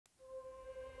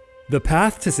The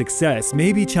path to success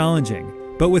may be challenging,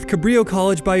 but with Cabrillo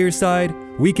College by your side,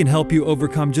 we can help you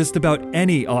overcome just about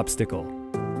any obstacle.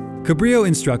 Cabrillo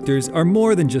instructors are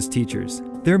more than just teachers.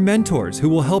 They're mentors who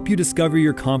will help you discover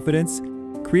your confidence,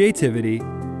 creativity,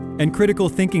 and critical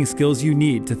thinking skills you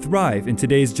need to thrive in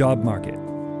today's job market.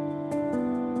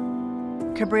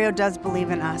 Cabrillo does believe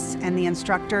in us, and the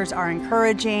instructors are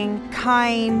encouraging,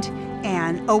 kind,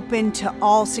 and open to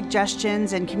all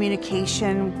suggestions and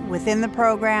communication within the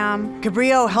program.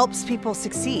 Cabrillo helps people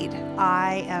succeed.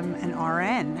 I am an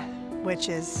RN, which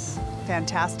is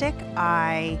fantastic.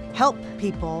 I help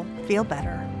people feel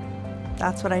better.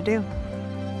 That's what I do.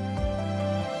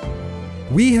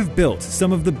 We have built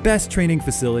some of the best training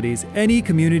facilities any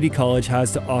community college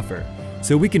has to offer,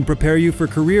 so we can prepare you for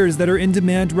careers that are in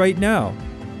demand right now.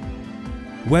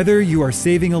 Whether you are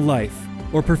saving a life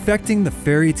or perfecting the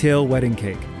fairy tale wedding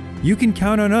cake, you can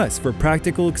count on us for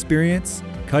practical experience,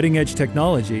 cutting-edge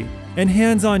technology, and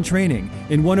hands-on training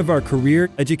in one of our career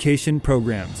education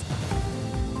programs.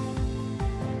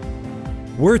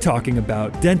 We're talking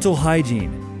about dental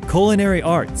hygiene, culinary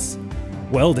arts,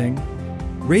 welding,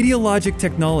 radiologic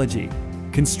technology,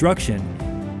 construction,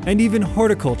 and even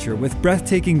horticulture with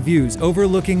breathtaking views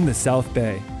overlooking the South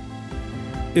Bay.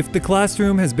 If the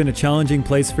classroom has been a challenging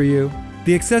place for you,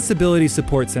 the Accessibility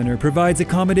Support Center provides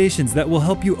accommodations that will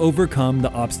help you overcome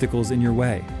the obstacles in your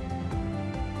way.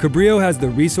 Cabrillo has the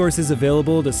resources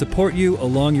available to support you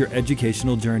along your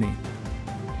educational journey.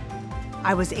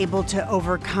 I was able to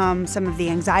overcome some of the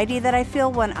anxiety that I feel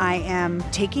when I am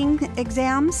taking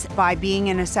exams by being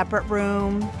in a separate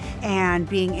room and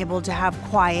being able to have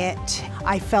quiet.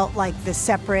 I felt like the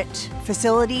separate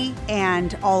facility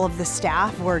and all of the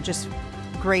staff were just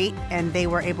great, and they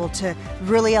were able to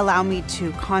really allow me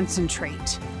to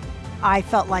concentrate. I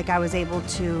felt like I was able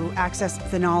to access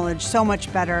the knowledge so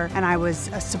much better, and I was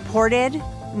supported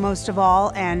most of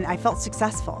all, and I felt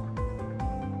successful.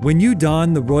 When you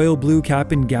don the royal blue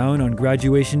cap and gown on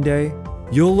graduation day,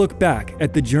 you'll look back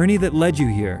at the journey that led you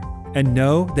here and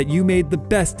know that you made the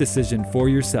best decision for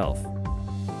yourself.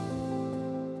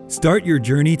 Start your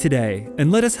journey today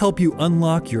and let us help you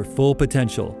unlock your full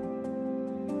potential.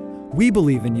 We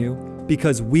believe in you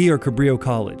because we are Cabrillo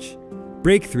College.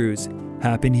 Breakthroughs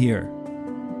happen here.